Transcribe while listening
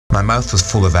My mouth was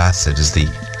full of acid as the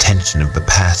tension of the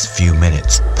past few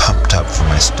minutes pumped up from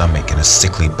my stomach in a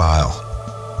sickly bile.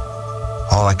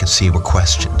 All I could see were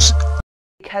questions.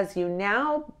 Because you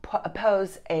now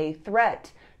pose a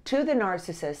threat to the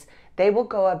narcissist, they will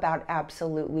go about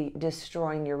absolutely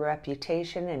destroying your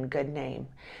reputation and good name.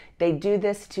 They do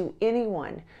this to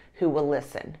anyone who will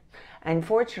listen.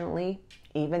 Unfortunately,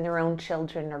 even their own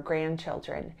children or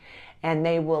grandchildren. And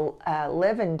they will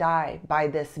live and die by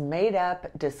this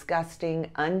made-up,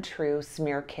 disgusting, untrue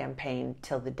smear campaign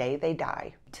till the day they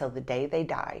die, till the day they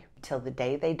die, till the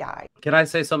day they die. Can I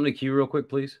say something to Q real quick,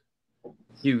 please?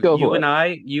 You and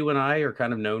I are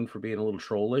kind of known for being a little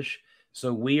trollish.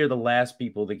 So we are the last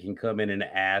people that can come in and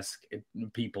ask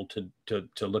people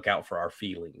to look out for our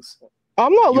feelings.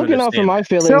 I'm not looking out for my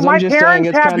feelings. So my I'm just parents saying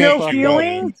it's have kind of no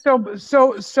feelings.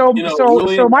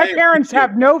 So my parents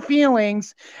have no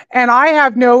feelings, and I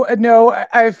have no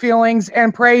feelings,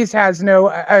 and Praise has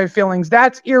no feelings.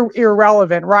 That's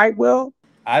irrelevant, right, Will?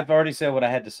 I've already said what I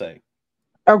had to say.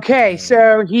 Okay,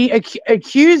 so he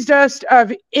accused us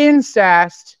of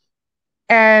incest,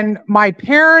 and my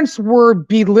parents were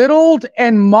belittled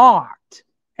and mocked.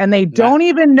 And they don't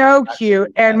even know Q.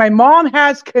 And my mom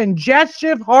has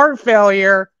congestive heart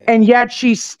failure, and yet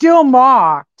she's still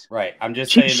mocked. Right. I'm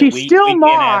just saying she's still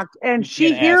mocked, and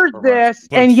she hears this,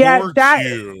 and yet that.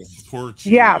 Poor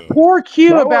Q. Yeah, poor Q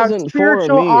That about wasn't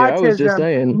spiritual for me. autism. I was just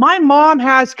saying. My mom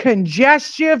has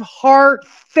congestive heart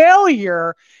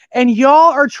failure, and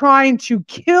y'all are trying to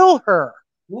kill her.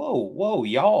 Whoa,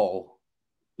 y'all.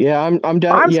 Yeah, I'm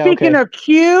down. I'm speaking of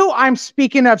Q. I'm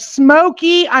speaking of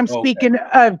Smokey. I'm speaking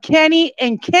of Kenny.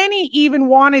 And Kenny even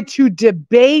wanted to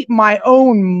debate my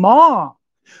own mom,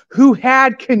 who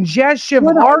had congestive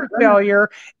heart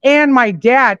failure, and my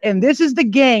dad. And this is the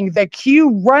gang that Q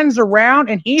runs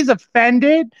around, and he's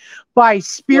offended by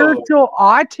spiritual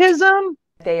autism.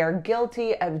 They are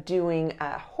guilty of doing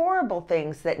horrible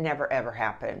things that never ever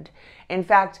happened. In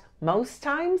fact, most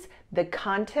times the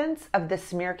contents of the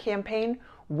smear campaign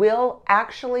will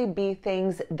actually be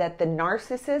things that the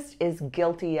narcissist is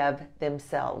guilty of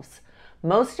themselves.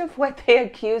 Most of what they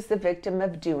accuse the victim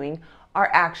of doing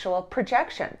are actual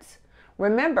projections.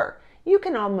 Remember, you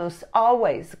can almost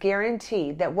always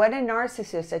guarantee that what a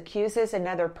narcissist accuses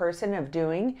another person of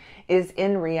doing is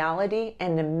in reality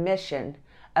an admission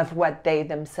of what they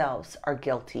themselves are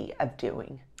guilty of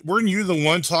doing. Weren't you the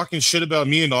one talking shit about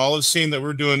me and Olive, saying that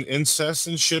we're doing incest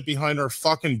and shit behind our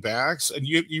fucking backs? And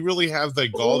you really have the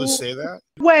gall to say that?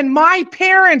 When my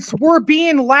parents were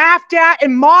being laughed at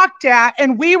and mocked at,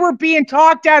 and we were being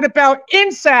talked at about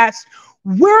incest,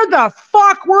 where the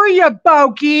fuck were you,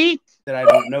 Bokey? That I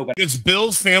don't know. But it's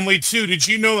Bill's family too. Did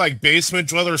you know, like, basement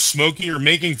dweller Smokey are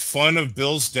making fun of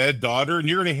Bill's dead daughter, and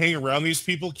you're gonna hang around these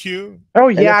people, Q? Oh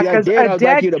yeah, because a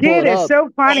dead kid is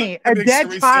so funny. A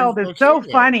dead child is so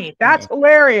funny. That's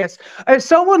hilarious.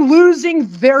 Someone losing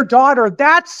their daughter,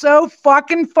 that's so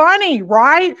fucking funny,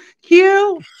 right,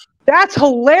 Q? That's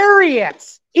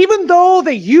hilarious. Even though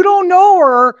that you don't know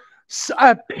her,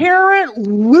 a parent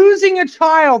losing a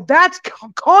child, that's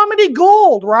comedy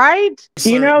gold, right?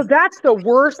 You know, that's the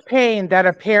worst pain that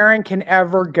a parent can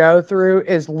ever go through,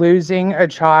 is losing a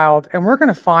child. And we're going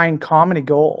to find comedy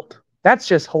gold. That's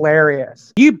just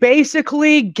hilarious. You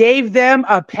basically gave them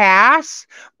a pass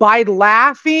by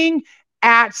laughing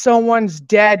at someone's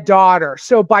dead daughter.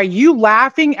 So by you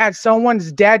laughing at someone's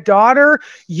dead daughter,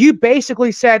 you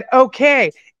basically said,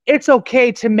 okay, it's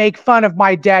okay to make fun of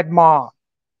my dead mom.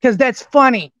 Because that's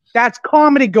funny. That's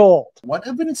comedy gold. What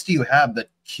evidence do you have that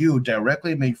Q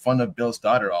directly made fun of Bill's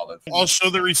daughter, Olive? I'll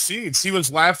show the receipts. He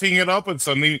was laughing it up at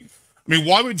something. I mean,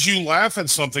 why would you laugh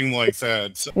at something like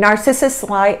that? Narcissists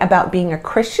lie about being a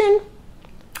Christian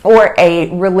or a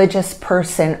religious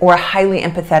person or a highly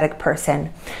empathetic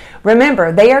person.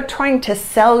 Remember, they are trying to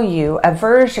sell you a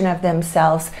version of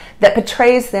themselves that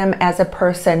portrays them as a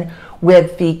person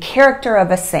with the character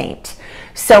of a saint.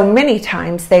 So many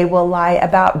times they will lie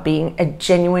about being a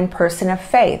genuine person of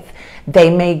faith. They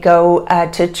may go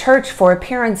to church for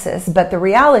appearances, but the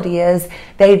reality is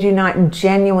they do not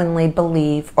genuinely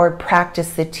believe or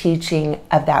practice the teaching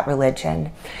of that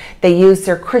religion. They use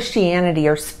their Christianity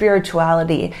or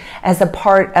spirituality as a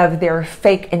part of their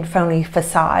fake and phony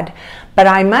facade. But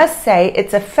I must say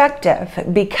it's effective,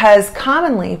 because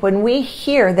commonly when we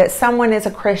hear that someone is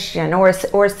a Christian or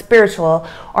spiritual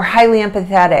or highly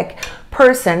empathetic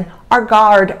person, our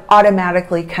guard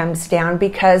automatically comes down,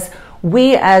 because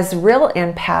we as real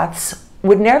empaths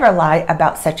would never lie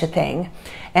about such a thing.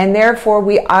 And therefore,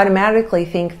 we automatically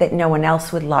think that no one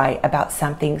else would lie about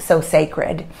something so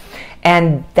sacred.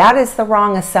 And that is the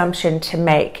wrong assumption to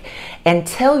make.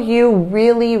 Until you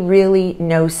really, really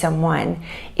know someone,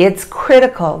 it's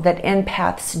critical that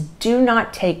empaths do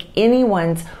not take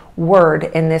anyone's word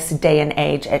in this day and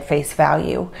age at face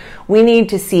value. We need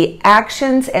to see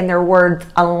actions and their words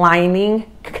aligning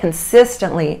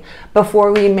consistently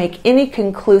before we make any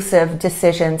conclusive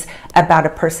decisions about a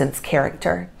person's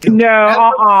character.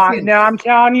 No, no, I'm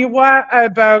telling you what,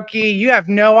 Boki, you have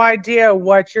no idea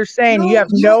what you're saying. You have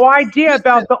no idea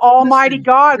about the Almighty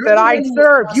God that I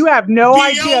serve. You have no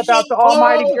idea about the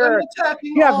Almighty God.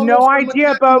 You have no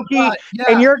idea, Boki,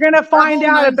 and you're going to find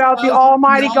out about the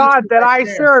Almighty God that I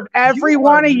serve. Every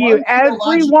one of you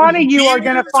are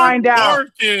going to find out.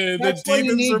 The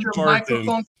demons are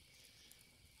barking.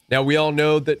 Now, we all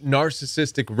know that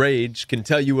narcissistic rage can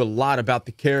tell you a lot about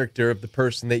the character of the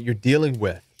person that you're dealing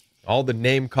with. All the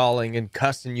name calling and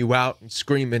cussing you out and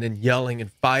screaming and yelling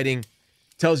and fighting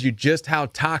tells you just how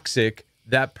toxic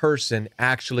that person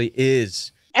actually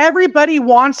is. Everybody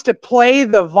wants to play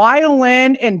the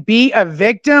violin and be a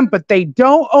victim, but they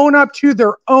don't own up to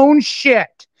their own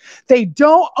shit. They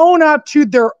don't own up to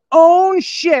their own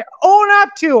shit. Own up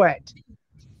to it.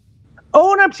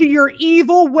 Own up to your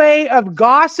evil way of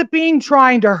gossiping,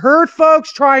 trying to hurt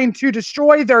folks, trying to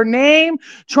destroy their name,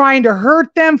 trying to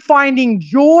hurt them, finding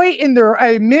joy in their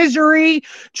misery,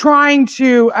 trying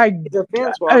to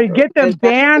get them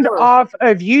banned off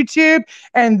of YouTube.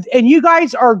 And you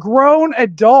guys are grown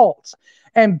adults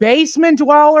and basement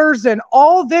dwellers and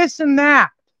all this and that.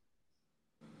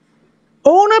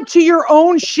 Own up to your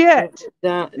own shit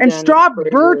and stop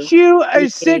virtue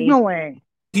signaling.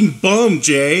 Bum,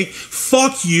 Jay.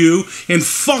 Fuck you, and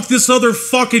fuck this other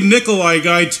fucking Nikolai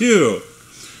guy, too.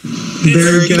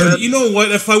 Very good. You know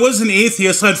what? If I was an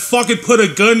atheist, I'd fucking put a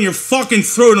gun in your fucking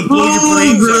throat and blow your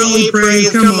brains out.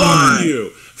 Brave, come on. Fuck you.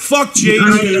 Fuck Jay,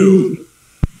 too.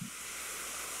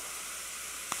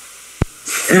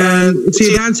 And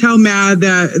see, that's how mad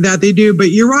that they do.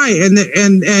 But you're right, and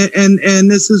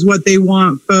this is what they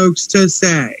want folks to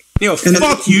say. You know,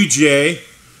 fuck you, Jay.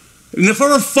 And if I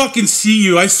ever fucking see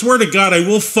you, I swear to God, I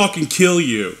will fucking kill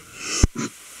you.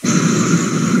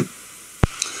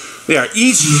 Yeah,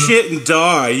 eat shit and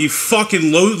die, you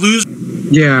fucking loser.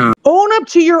 Yeah. Own up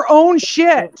to your own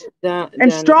shit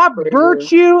and stop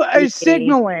virtue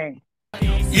signaling.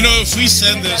 You know, if we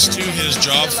send this to his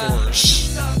job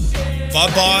force,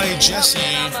 bye-bye, Jesse.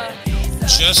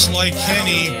 Just like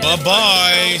Kenny,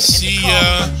 bye-bye, see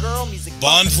ya.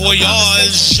 Bon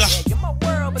voyage.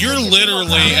 You're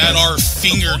literally at our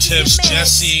fingertips,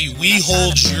 Jesse. We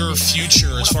hold your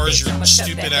future as far as your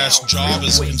stupid-ass job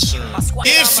is concerned.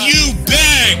 If you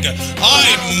beg,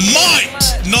 I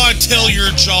might not tell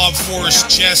your job force,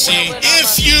 Jesse.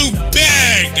 If you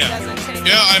beg!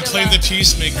 Yeah, I'm playing the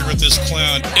peacemaker with this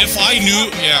clown. If I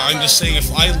knew, yeah, I'm just saying,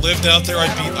 if I lived out there,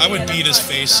 I would beat his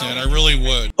face in. I really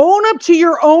would. Own up to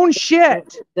your own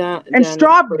shit and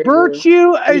stop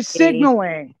virtue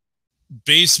signaling.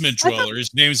 Basement Dweller.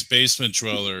 His name's Basement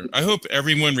Dweller. I hope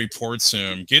everyone reports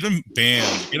him. Get him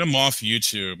banned. Get him off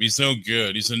YouTube. He's no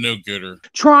good. He's a no-gooder.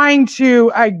 Trying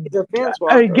to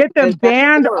get them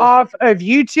banned off of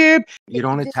YouTube. You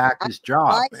don't attack his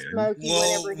job, man.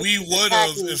 Well, we would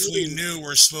have if we knew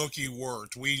where Smokey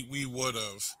worked. We would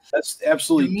have. That's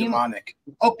absolutely demonic.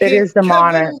 Okay, it is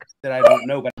demonic. That I don't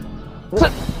know, but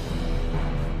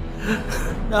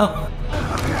no.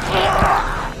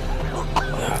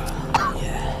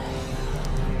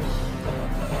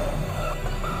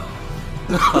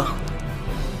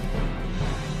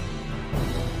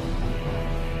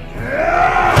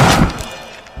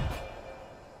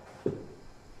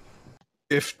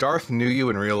 If Darth knew you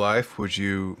in real life, would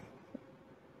you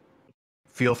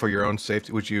feel for your own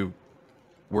safety? Would you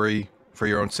worry for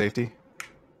your own safety?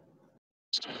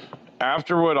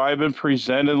 After what I've been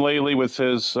presented lately with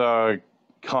his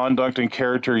conduct and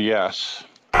character, yes.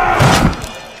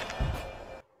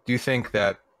 Do you think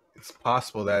that it's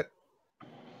possible that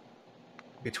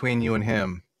between you and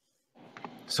him,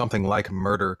 something like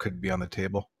murder could be on the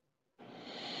table?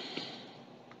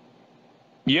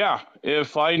 Yeah,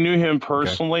 if I knew him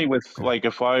personally, with like,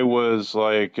 if I was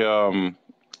like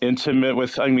intimate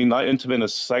with, I mean, not intimate in a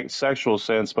sexual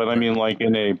sense, but I mean like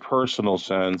in a personal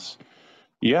sense.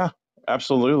 Yeah,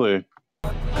 absolutely.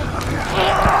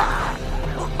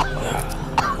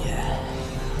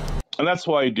 And that's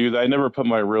why I do that. I never put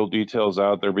my real details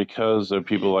out there because of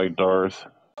people like Darth.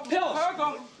 Pills.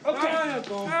 Okay.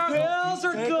 Pills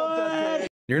are good.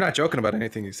 You're not joking about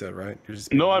anything you said, right? You're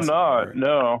just no, I'm not.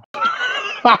 No.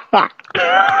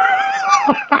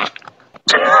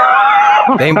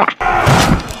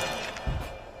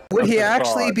 Would he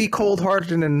actually be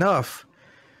cold-hearted enough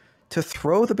to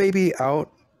throw the baby out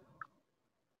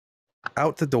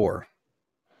the door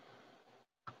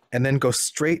and then go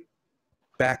straight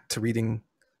back to reading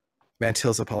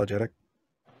Mantil's apologetic?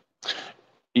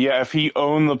 Yeah, if he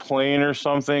owned the plane or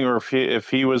something, or if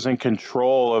he was in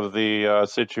control of the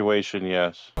situation,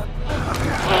 yes.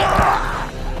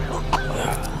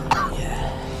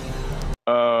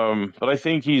 But I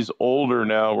think he's older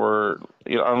now, where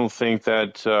I don't think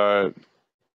that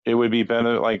it would be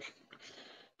better. Like,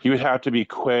 he would have to be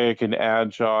quick and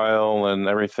agile and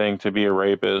everything to be a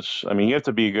rapist. I mean, you have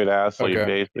to be a good athlete,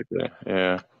 basically.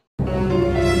 Yeah.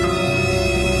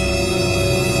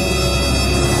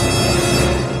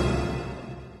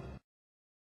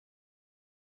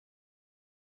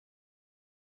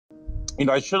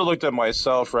 I should have looked at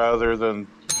myself rather than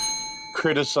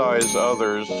criticize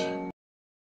others.